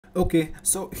Okay,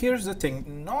 so here's the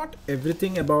thing. Not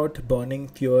everything about burning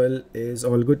fuel is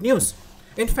all good news.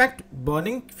 In fact,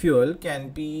 burning fuel can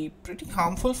be pretty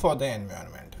harmful for the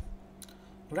environment.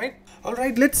 Right?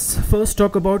 Alright, let's first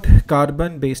talk about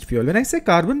carbon based fuel. When I say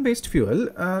carbon based fuel,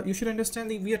 you should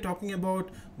understand that we are talking about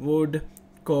wood,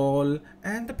 coal,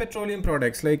 and the petroleum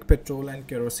products like petrol and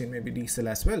kerosene, maybe diesel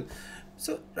as well.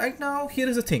 So right now, here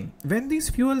is the thing. When these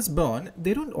fuels burn,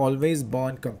 they don't always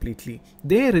burn completely.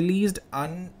 They released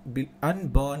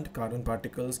unburned carbon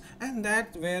particles, and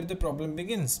that's where the problem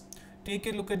begins. Take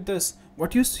a look at this.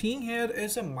 What you're seeing here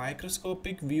is a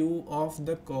microscopic view of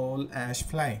the coal ash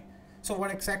fly. So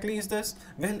what exactly is this?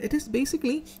 Well, it is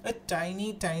basically a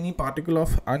tiny particle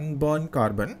of unburned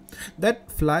carbon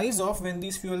that flies off when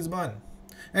these fuels burn.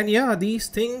 And yeah, these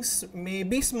things may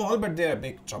be small, but they are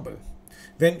big trouble.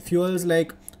 When fuels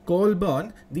like coal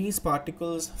burn, these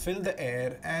particles fill the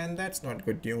air, and that's not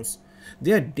good news.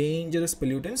 They are dangerous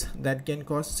pollutants that can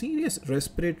cause serious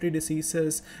respiratory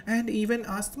diseases and even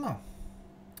asthma.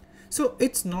 So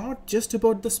it's not just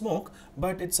about the smoke,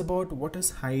 but it's about what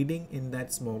is hiding in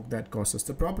that smoke that causes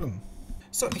the problem.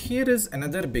 So here is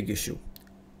another big issue.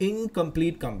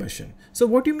 Incomplete combustion. So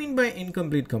what do you mean by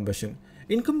incomplete combustion?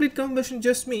 Incomplete combustion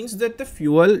just means that the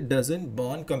fuel doesn't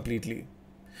burn completely.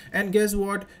 And guess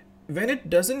what? When it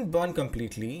doesn't burn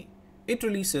completely, it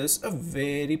releases a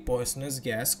very poisonous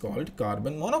gas called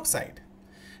carbon monoxide.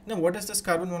 Now, what is this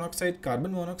carbon monoxide?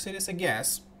 Carbon monoxide is a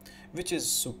gas which is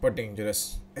super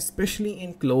dangerous, especially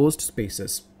in closed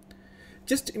spaces.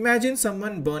 Just imagine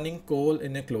someone burning coal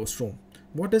in a closed room.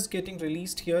 What is getting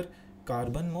released here?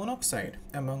 Carbon monoxide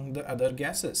among the other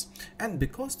gases. And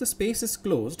because the space is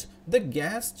closed, the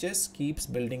gas just keeps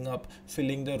building up,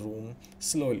 filling the room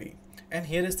slowly. And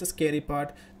here is the scary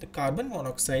part. The carbon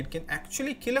monoxide can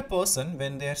actually kill a person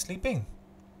when they are sleeping.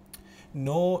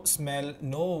 No smell,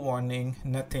 no warning,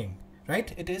 nothing.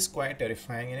 Right? It is quite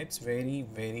terrifying, and it's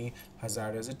very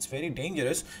hazardous. It's very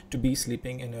dangerous to be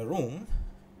sleeping in a room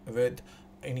with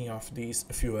any of these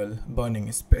fuel burning,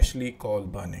 especially coal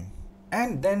burning.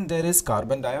 And then there is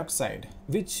carbon dioxide,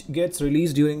 which gets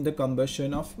released during the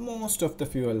combustion of most of the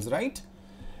fuels, right?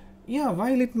 Yeah,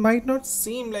 while it might not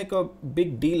seem like a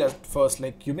big deal at first,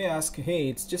 like you may ask, hey,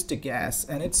 it's just a gas,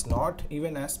 and it's not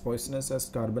even as poisonous as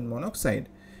carbon monoxide.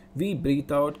 We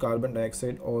breathe out carbon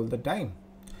dioxide all the time.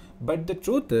 But the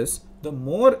truth is, the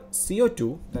more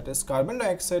CO2, that is carbon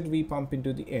dioxide, we pump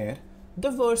into the air,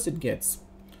 the worse it gets.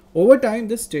 Over time,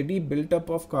 this steady buildup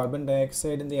of carbon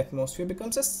dioxide in the atmosphere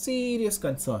becomes a serious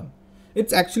concern.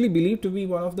 It's actually believed to be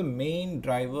one of the main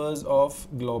drivers of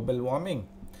global warming.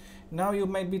 Now you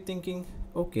might be thinking,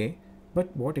 okay,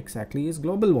 but what exactly is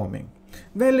global warming?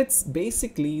 Well, it's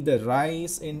basically the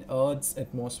rise in Earth's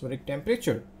atmospheric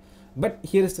temperature. But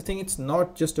here is the thing, it's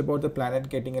not just about the planet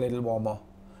getting a little warmer.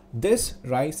 This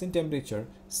rise in temperature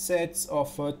sets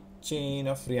off a chain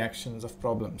of reactions of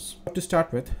problems. To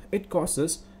start with, it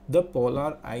causes the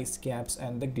polar ice caps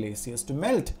and the glaciers to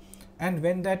melt. And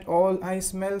when that all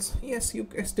ice melts, yes, you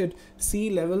guessed it, sea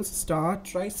levels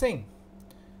start rising.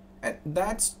 And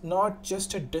that's not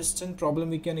just a distant problem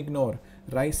we can ignore.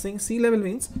 Rising sea level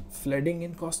means flooding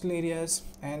in coastal areas,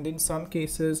 and in some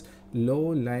cases,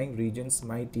 low-lying regions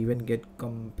might even get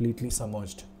completely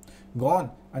submerged.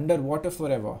 Gone underwater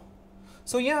forever.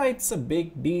 So yeah, it's a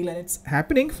big deal, and it's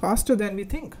happening faster than we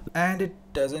think. And it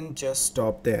doesn't just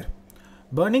stop there.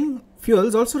 Burning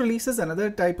fuels also releases another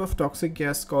type of toxic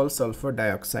gas called sulfur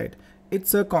dioxide.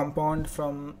 It's a compound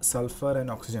from sulfur and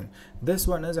oxygen. This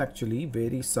one is actually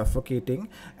very suffocating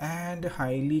and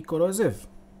highly corrosive.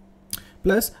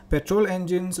 Plus, petrol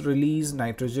engines release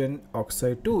nitrogen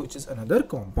oxide too, which is another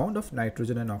compound of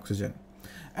nitrogen and oxygen.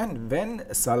 And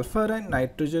when sulfur and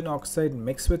nitrogen oxide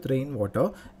mix with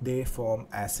rainwater, they form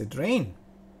acid rain.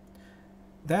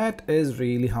 That is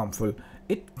really harmful.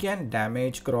 It can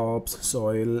damage crops,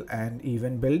 soil, and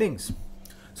even buildings.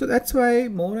 So that's why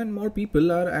more and more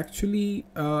people are actually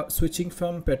switching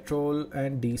from petrol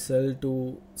and diesel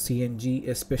to CNG,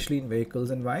 especially in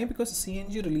vehicles. And why? Because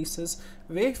CNG releases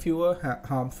way fewer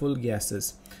harmful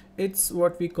gases. It's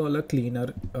what we call a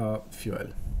cleaner fuel.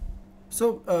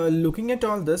 So looking at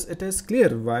all this, it is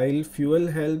clear while fuel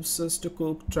helps us to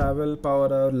cook, travel,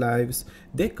 power our lives,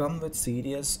 they come with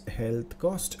serious health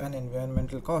cost and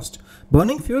environmental cost.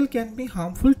 Burning fuel can be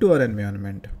harmful to our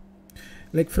environment,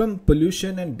 like from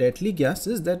pollution and deadly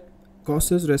gases that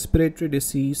causes respiratory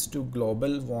disease to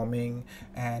global warming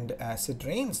and acid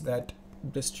rains that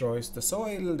destroys the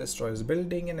soil, destroys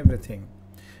building and everything.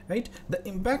 Right? The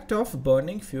impact of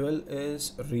burning fuel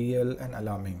is real and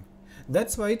alarming.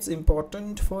 That's why it's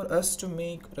important for us to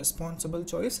make responsible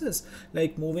choices,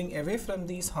 like moving away from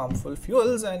these harmful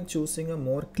fuels and choosing a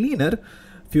more cleaner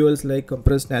fuels like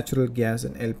compressed natural gas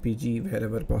and LPG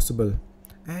wherever possible,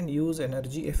 and use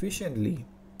energy efficiently,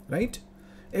 right?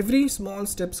 Every small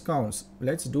steps counts.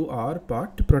 Let's do our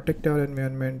part to protect our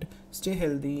environment, stay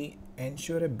healthy,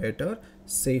 ensure a better,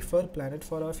 safer planet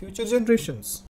for our future generations.